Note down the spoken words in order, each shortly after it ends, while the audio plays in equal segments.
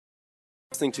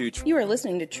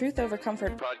listening to Truth Over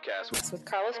Comfort podcast with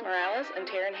Carlos Morales and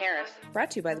Taryn Harris, brought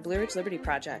to you by the Blue Ridge Liberty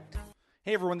Project.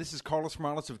 Hey everyone, this is Carlos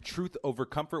Morales of Truth Over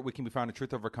Comfort. We can be found at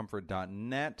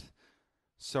truthovercomfort.net.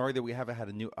 Sorry that we haven't had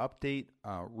a new update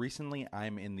recently.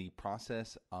 I'm in the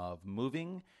process of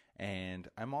moving, and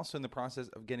I'm also in the process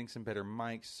of getting some better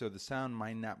mics, so the sound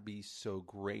might not be so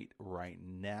great right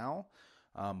now.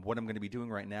 What I'm going to be doing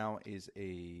right now is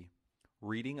a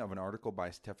reading of an article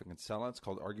by Stefan Kinsella. It's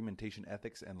called Argumentation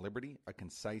Ethics and Liberty, a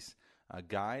Concise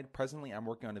Guide. Presently, I'm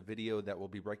working on a video that will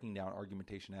be breaking down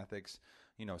argumentation ethics,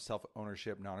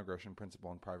 self-ownership, non-aggression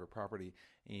principle, and private property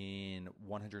in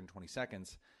 120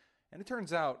 seconds. And it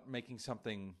turns out making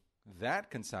something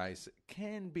that concise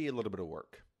can be a little bit of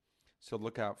work. So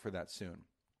look out for that soon.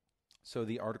 So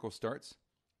the article starts.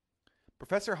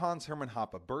 Professor Hans Hermann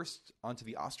Hoppe burst onto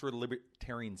the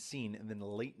Austro-libertarian scene in the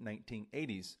late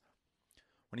 1980s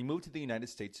when he moved to the United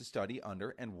States to study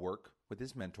under and work with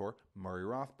his mentor, Murray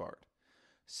Rothbard.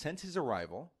 Since his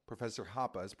arrival, Professor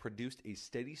Hoppe has produced a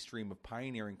steady stream of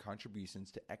pioneering contributions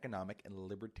to economic and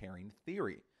libertarian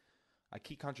theory. A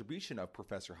key contribution of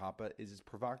Professor Hoppe is his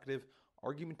provocative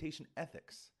Argumentation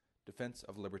Ethics, Defense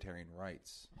of Libertarian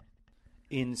Rights.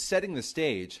 In setting the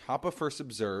stage, Hoppe first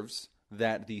observes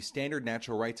that the standard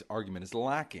natural rights argument is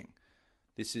lacking.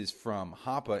 This is from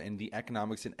Hoppe in The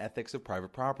Economics and Ethics of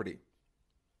Private Property.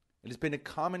 It has been a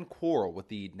common quarrel with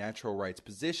the natural rights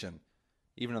position,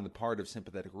 even on the part of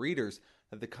sympathetic readers,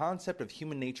 that the concept of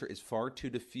human nature is far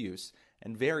too diffuse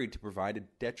and varied to provide a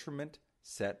detriment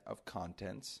set of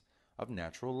contents of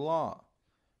natural law.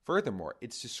 Furthermore,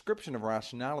 its description of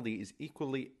rationality is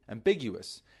equally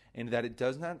ambiguous in that it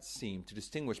does not seem to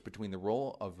distinguish between the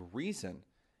role of reason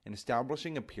in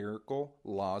establishing empirical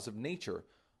laws of nature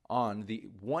on the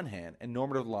one hand and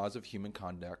normative laws of human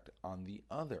conduct on the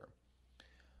other.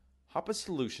 Hoppe's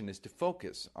solution is to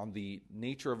focus on the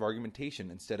nature of argumentation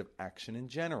instead of action in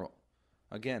general.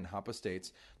 Again, Hoppe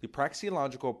states, the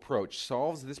praxeological approach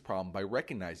solves this problem by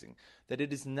recognizing that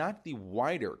it is not the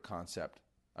wider concept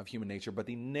of human nature, but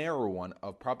the narrower one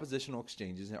of propositional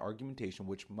exchanges and argumentation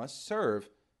which must serve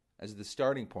as the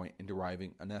starting point in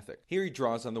deriving an ethic. Here he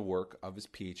draws on the work of his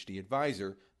PhD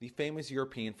advisor, the famous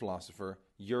European philosopher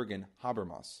Jürgen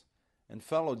Habermas, and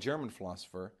fellow German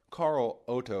philosopher Karl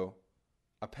Otto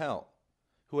Appel,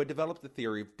 who had developed the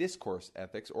theory of discourse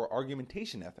ethics or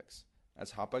argumentation ethics,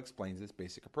 as Hoppe explains this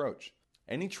basic approach.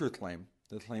 Any truth claim,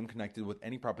 the claim connected with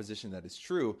any proposition that is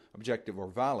true, objective, or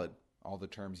valid, all the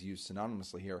terms used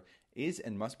synonymously here, is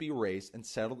and must be raised and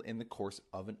settled in the course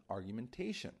of an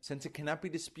argumentation. Since it cannot be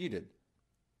disputed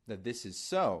that this is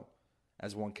so,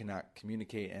 as one cannot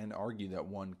communicate and argue that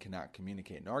one cannot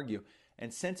communicate and argue,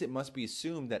 and since it must be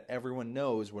assumed that everyone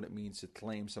knows what it means to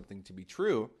claim something to be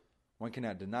true, one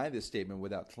cannot deny this statement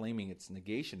without claiming its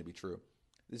negation to be true.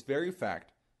 This very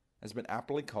fact has been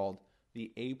aptly called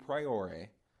the a priori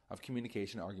of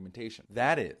communication argumentation.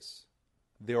 That is,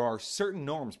 there are certain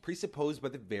norms presupposed by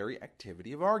the very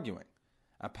activity of arguing.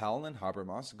 Appel and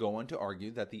Habermas go on to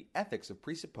argue that the ethics of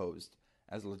presupposed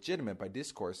as legitimate by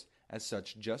discourse as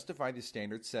such justify the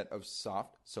standard set of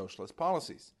soft socialist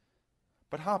policies.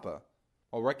 But Hoppe,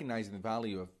 while recognizing the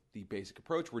value of the basic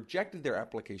approach, rejected their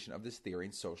application of this theory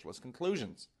in socialist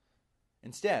conclusions.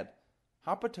 Instead,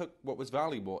 Hoppe took what was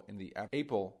valuable in the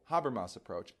Appel-Habermas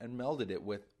approach and melded it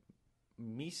with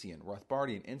Misesian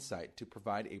Rothbardian insight to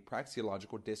provide a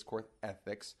praxeological discourse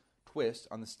ethics twist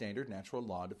on the standard natural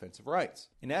law defense of rights.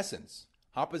 In essence,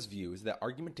 Hoppe's view is that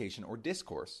argumentation or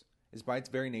discourse is by its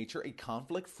very nature a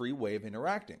conflict-free way of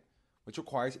interacting, which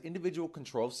requires individual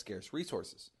control of scarce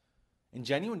resources. In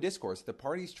genuine discourse, the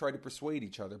parties try to persuade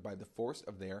each other by the force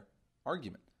of their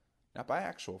argument, not by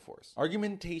actual force.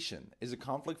 Argumentation is a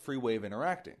conflict-free way of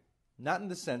interacting, not in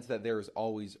the sense that there is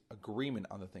always agreement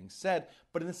on the things said,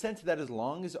 but in the sense that as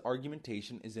long as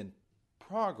argumentation is in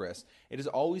progress, it is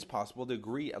always possible to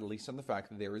agree at least on the fact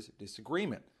that there is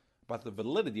disagreement about the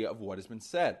validity of what has been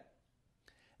said.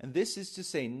 And this is to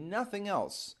say nothing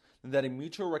else than that a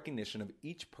mutual recognition of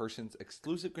each person's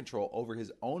exclusive control over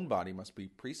his own body must be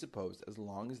presupposed as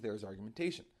long as there is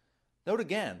argumentation. Note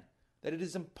again that it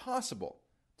is impossible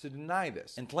to deny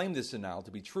this and claim this denial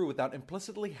to be true without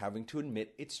implicitly having to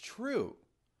admit it's true.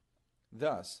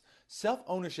 Thus,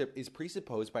 self-ownership is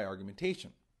presupposed by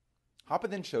argumentation.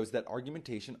 Hoppe then shows that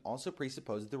argumentation also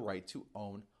presupposes the right to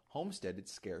own homesteaded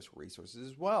scarce resources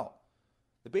as well.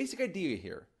 The basic idea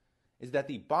here is that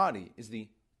the body is the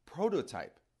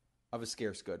prototype of a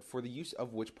scarce good for the use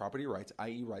of which property rights,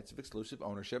 i.e. rights of exclusive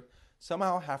ownership,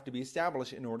 somehow have to be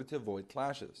established in order to avoid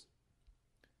clashes.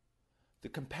 The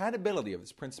compatibility of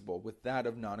this principle with that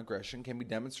of non-aggression can be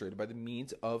demonstrated by the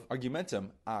means of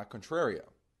argumentum a contrario.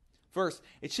 First,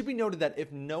 it should be noted that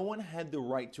if no one had the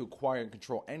right to acquire and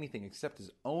control anything except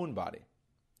his own body,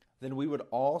 then we would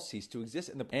all cease to exist,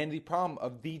 and the problem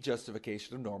of the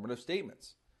justification of normative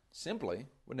statements simply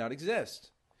would not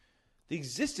exist. The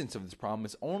existence of this problem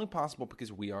is only possible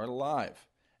because we are alive,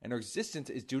 and our existence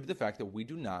is due to the fact that we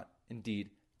do not,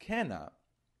 indeed cannot,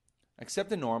 accept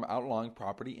the norm outlawing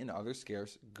property and other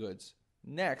scarce goods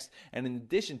next, and in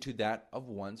addition to that of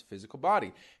one's physical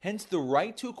body. Hence, the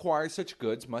right to acquire such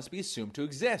goods must be assumed to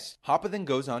exist. Hoppe then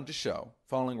goes on to show,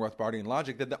 following Rothbardian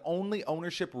logic, that the only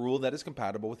ownership rule that is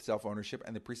compatible with self-ownership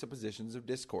and the presuppositions of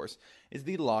discourse is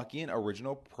the Lockean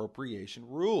original appropriation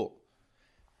rule.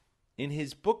 In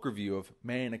his book review of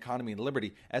Man, Economy, and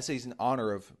Liberty, Essays in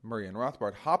Honor of Murray and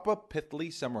Rothbard, Hoppe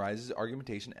pithily summarizes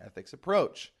argumentation ethics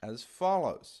approach as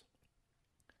follows.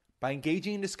 By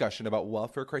engaging in discussion about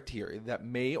welfare criteria that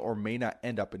may or may not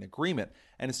end up in agreement,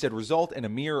 and instead result in a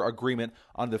mere agreement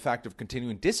on the fact of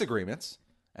continuing disagreements,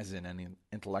 as in any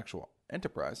intellectual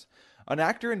enterprise, an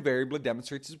actor invariably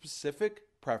demonstrates a specific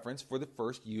preference for the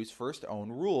first use, first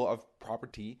own rule of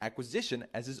property acquisition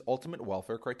as his ultimate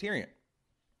welfare criterion.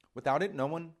 Without it, no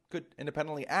one could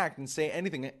independently act and say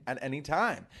anything at any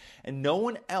time, and no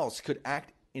one else could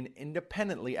act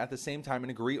independently at the same time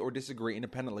and agree or disagree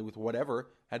independently with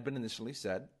whatever had been initially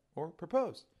said or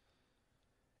proposed.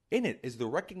 In it is the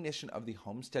recognition of the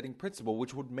homesteading principle,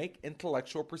 which would make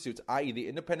intellectual pursuits, i.e. the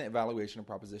independent evaluation of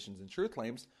propositions and truth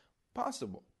claims,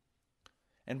 possible.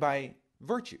 And by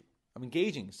virtue of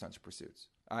engaging in such pursuits,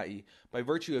 i.e. by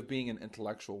virtue of being an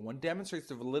intellectual, one demonstrates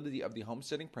the validity of the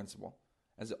homesteading principle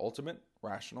as the ultimate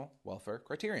rational welfare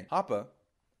criterion. Hoppe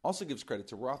also gives credit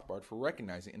to Rothbard for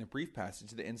recognizing in a brief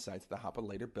passage the insights that Hoppe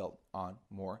later built on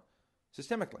more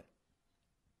systemically.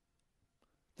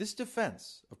 This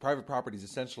defense of private property is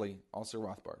essentially also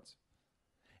Rothbard's.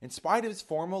 In spite of his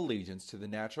formal allegiance to the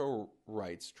natural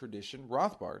rights tradition,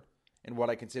 Rothbard, in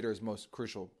what I consider his most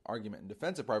crucial argument in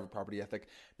defense of private property ethic,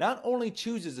 not only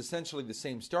chooses essentially the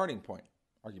same starting point,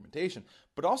 argumentation,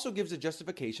 but also gives a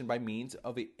justification by means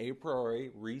of a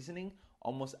priori reasoning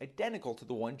almost identical to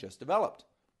the one just developed.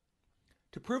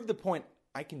 To prove the point,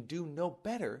 I can do no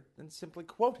better than simply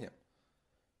quote him.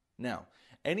 Now,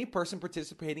 any person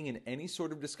participating in any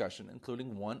sort of discussion,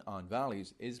 including one on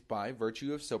values, is by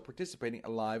virtue of so participating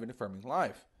alive and affirming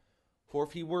life. For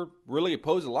if he were really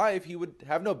opposed to life, he would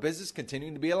have no business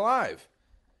continuing to be alive.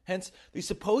 Hence, the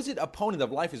supposed opponent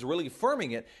of life is really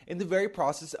affirming it in the very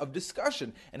process of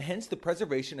discussion, and hence the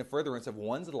preservation and furtherance of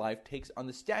one's life takes on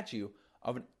the stature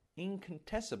of an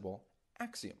incontestable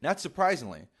axiom. Not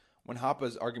surprisingly, when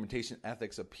Hoppe's Argumentation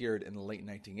Ethics appeared in the late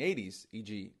 1980s,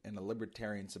 e.g. in the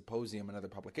Libertarian Symposium and other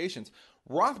publications,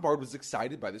 Rothbard was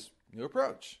excited by this new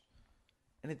approach.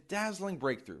 In a dazzling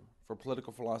breakthrough for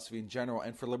political philosophy in general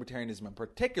and for libertarianism in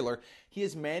particular, he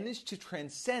has managed to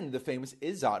transcend the famous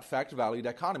is-ought fact-value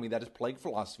dichotomy that has plagued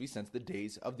philosophy since the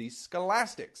days of the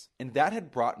scholastics, and that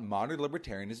had brought modern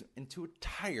libertarianism into a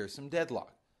tiresome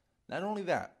deadlock. Not only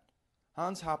that,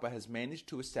 Hans Hoppe has managed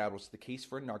to establish the case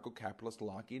for anarcho-capitalist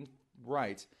Lockean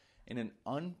rights in an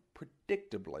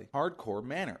unpredictably hardcore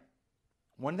manner,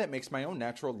 one that makes my own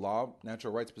natural law,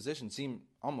 natural rights position seem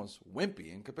almost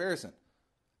wimpy in comparison.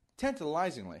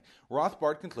 Tantalizingly,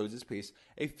 Rothbard concludes his piece,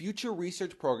 a future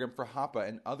research program for Hoppe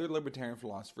and other libertarian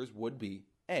philosophers would be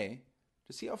A,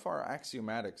 to see how far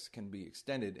axiomatics can be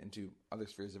extended into other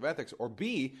spheres of ethics, or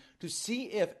B, to see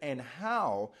if and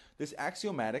how this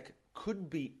axiomatic could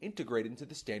be integrated into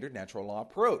the standard natural law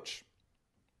approach.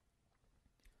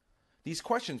 These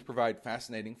questions provide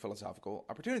fascinating philosophical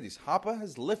opportunities. Hoppe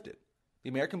has lifted the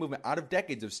American movement out of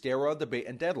decades of sterile debate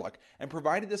and deadlock and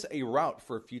provided us a route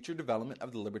for future development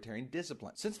of the libertarian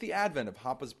discipline. Since the advent of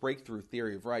Hoppe's breakthrough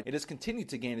theory of right, it has continued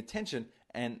to gain attention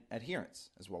and adherence,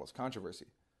 as well as controversy.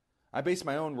 I base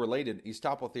my own related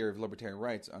estoppel theory of libertarian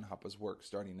rights on Hoppe's work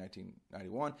starting in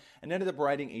 1991 and ended up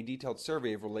writing a detailed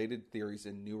survey of related theories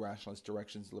in New Rationalist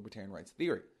Directions Libertarian Rights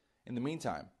Theory. In the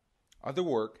meantime, other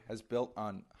work has built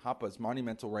on Hoppe's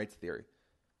monumental rights theory,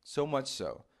 so much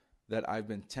so that I've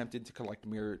been tempted to collect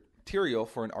material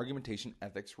for an argumentation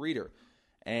ethics reader.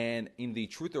 And in the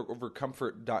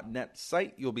truthovercomfort.net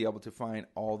site, you'll be able to find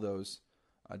all those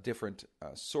different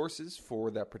sources for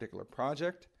that particular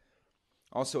project.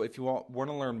 Also, if you want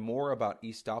to learn more about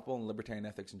estoppel and libertarian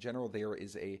ethics in general, there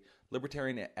is a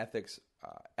libertarian ethics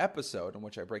episode in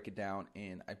which I break it down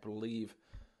in, I believe,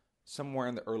 somewhere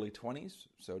in the early 20s.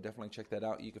 So definitely check that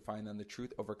out. You can find it on the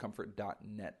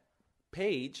truthovercomfort.net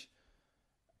page.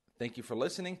 Thank you for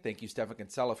listening. Thank you, Stefan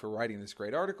Kinsella, for writing this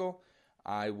great article.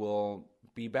 I will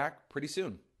be back pretty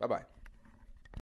soon. Bye-bye.